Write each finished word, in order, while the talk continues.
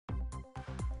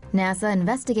NASA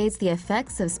investigates the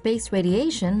effects of space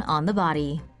radiation on the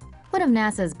body. One of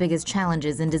NASA's biggest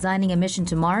challenges in designing a mission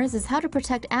to Mars is how to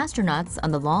protect astronauts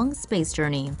on the long space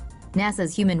journey.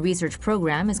 NASA's Human Research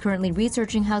Program is currently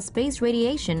researching how space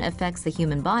radiation affects the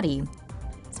human body.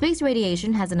 Space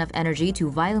radiation has enough energy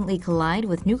to violently collide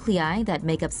with nuclei that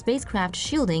make up spacecraft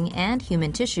shielding and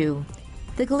human tissue.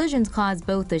 The collisions cause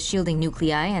both the shielding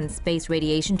nuclei and space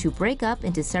radiation to break up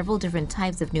into several different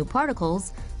types of new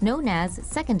particles, known as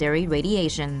secondary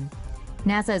radiation.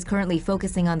 NASA is currently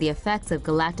focusing on the effects of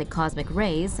galactic cosmic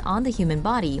rays on the human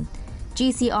body.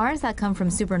 GCRs that come from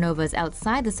supernovas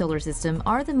outside the solar system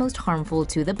are the most harmful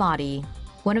to the body.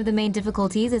 One of the main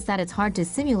difficulties is that it's hard to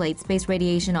simulate space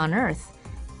radiation on Earth.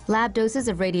 Lab doses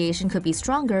of radiation could be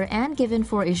stronger and given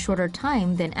for a shorter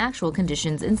time than actual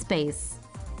conditions in space.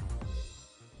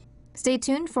 Stay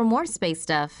tuned for more space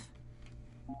stuff.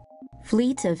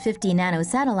 Fleet of 50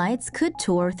 nanosatellites could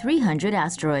tour 300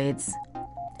 asteroids.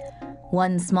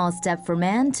 One small step for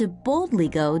man to boldly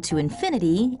go to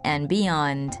infinity and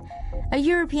beyond. A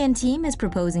European team is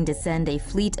proposing to send a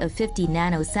fleet of 50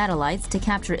 nanosatellites to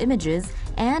capture images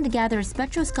and gather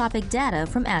spectroscopic data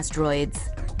from asteroids.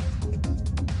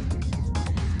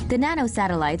 The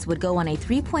nanosatellites would go on a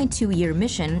 3.2-year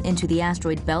mission into the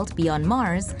asteroid belt beyond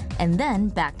Mars and then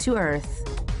back to Earth.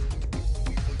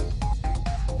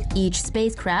 Each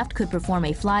spacecraft could perform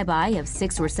a flyby of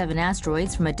 6 or 7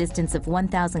 asteroids from a distance of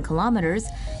 1,000 kilometers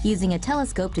using a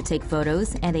telescope to take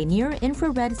photos and a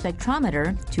near-infrared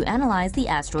spectrometer to analyze the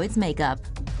asteroid's makeup.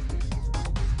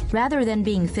 Rather than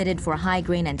being fitted for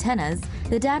high-grain antennas,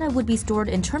 the data would be stored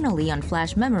internally on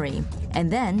flash memory and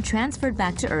then transferred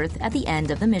back to Earth at the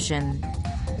end of the mission.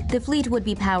 The fleet would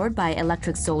be powered by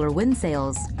electric solar wind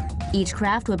sails. Each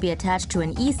craft would be attached to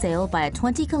an e-sail by a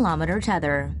 20-kilometer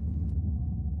tether.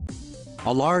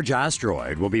 A large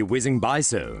asteroid will be whizzing by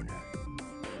soon.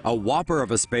 A whopper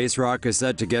of a space rock is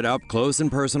set to get up close and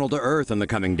personal to Earth in the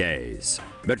coming days.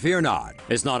 But fear not,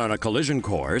 it's not on a collision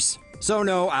course, so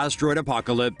no asteroid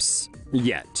apocalypse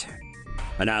yet.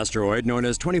 An asteroid known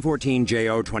as 2014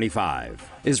 JO25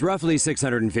 is roughly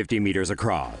 650 meters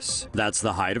across. That's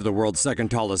the height of the world's second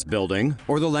tallest building,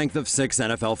 or the length of 6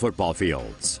 NFL football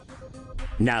fields.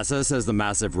 NASA says the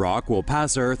massive rock will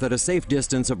pass Earth at a safe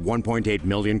distance of 1.8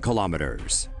 million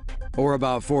kilometers, or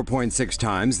about 4.6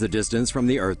 times the distance from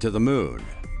the Earth to the Moon.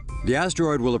 The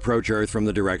asteroid will approach Earth from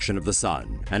the direction of the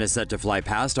Sun and is set to fly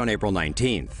past on April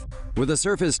 19th. With a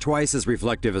surface twice as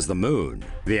reflective as the Moon,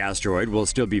 the asteroid will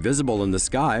still be visible in the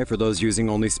sky for those using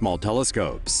only small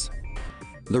telescopes.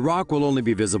 The rock will only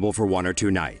be visible for 1 or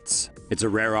 2 nights. It's a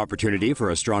rare opportunity for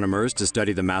astronomers to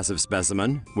study the massive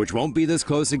specimen, which won't be this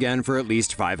close again for at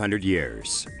least 500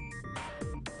 years.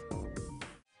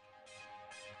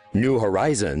 New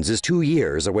Horizons is 2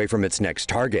 years away from its next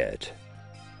target.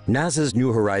 NASA's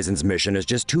New Horizons mission is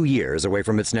just 2 years away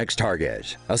from its next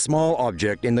target, a small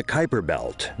object in the Kuiper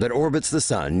Belt that orbits the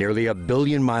Sun nearly 1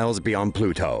 billion miles beyond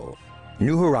Pluto.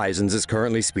 New Horizons is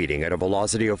currently speeding at a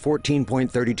velocity of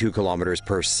 14.32 kilometers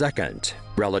per second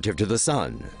relative to the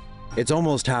Sun. It's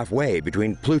almost halfway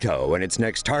between Pluto and its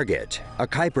next target, a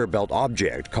Kuiper Belt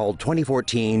object called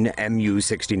 2014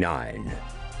 MU69.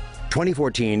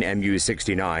 2014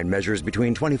 MU69 measures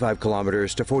between 25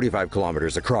 kilometers to 45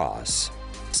 kilometers across.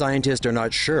 Scientists are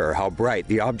not sure how bright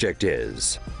the object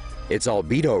is. Its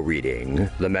albedo reading,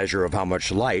 the measure of how much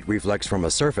light reflects from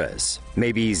a surface,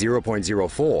 may be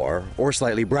 0.04 or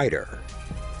slightly brighter.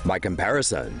 By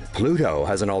comparison, Pluto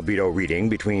has an albedo reading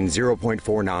between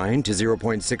 0.49 to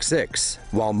 0.66,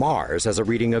 while Mars has a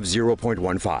reading of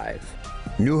 0.15.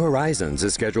 New Horizons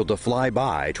is scheduled to fly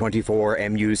by 24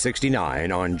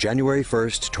 MU69 on January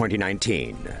 1st,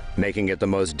 2019, making it the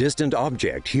most distant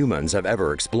object humans have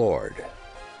ever explored.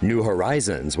 New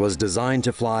Horizons was designed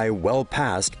to fly well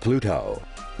past Pluto.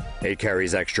 It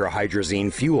carries extra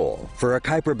hydrazine fuel for a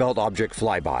Kuiper Belt object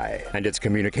flyby, and its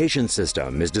communication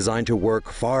system is designed to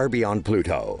work far beyond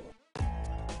Pluto.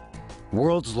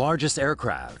 World's largest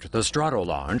aircraft, the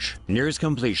Stratolaunch, nears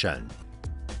completion.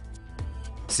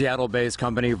 Seattle-based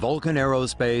company Vulcan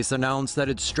Aerospace announced that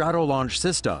its Stratolaunch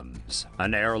Systems,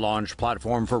 an air launch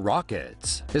platform for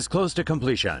rockets, is close to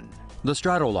completion. The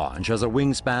Stratolaunch has a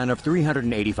wingspan of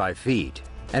 385 feet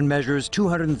and measures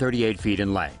 238 feet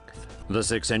in length. The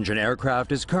 6-engine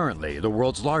aircraft is currently the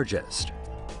world's largest.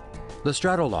 The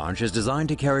Stratolaunch is designed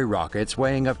to carry rockets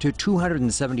weighing up to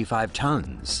 275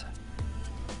 tons.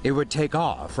 It would take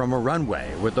off from a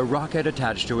runway with the rocket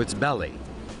attached to its belly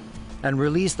and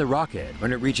release the rocket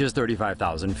when it reaches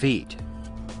 35,000 feet.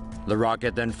 The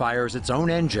rocket then fires its own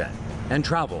engine and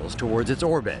travels towards its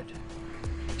orbit.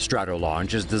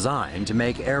 Stratolaunch is designed to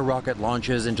make air rocket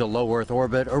launches into low Earth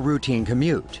orbit a routine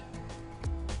commute.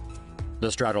 The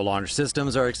Stratolaunch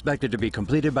systems are expected to be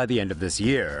completed by the end of this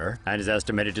year and is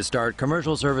estimated to start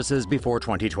commercial services before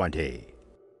 2020.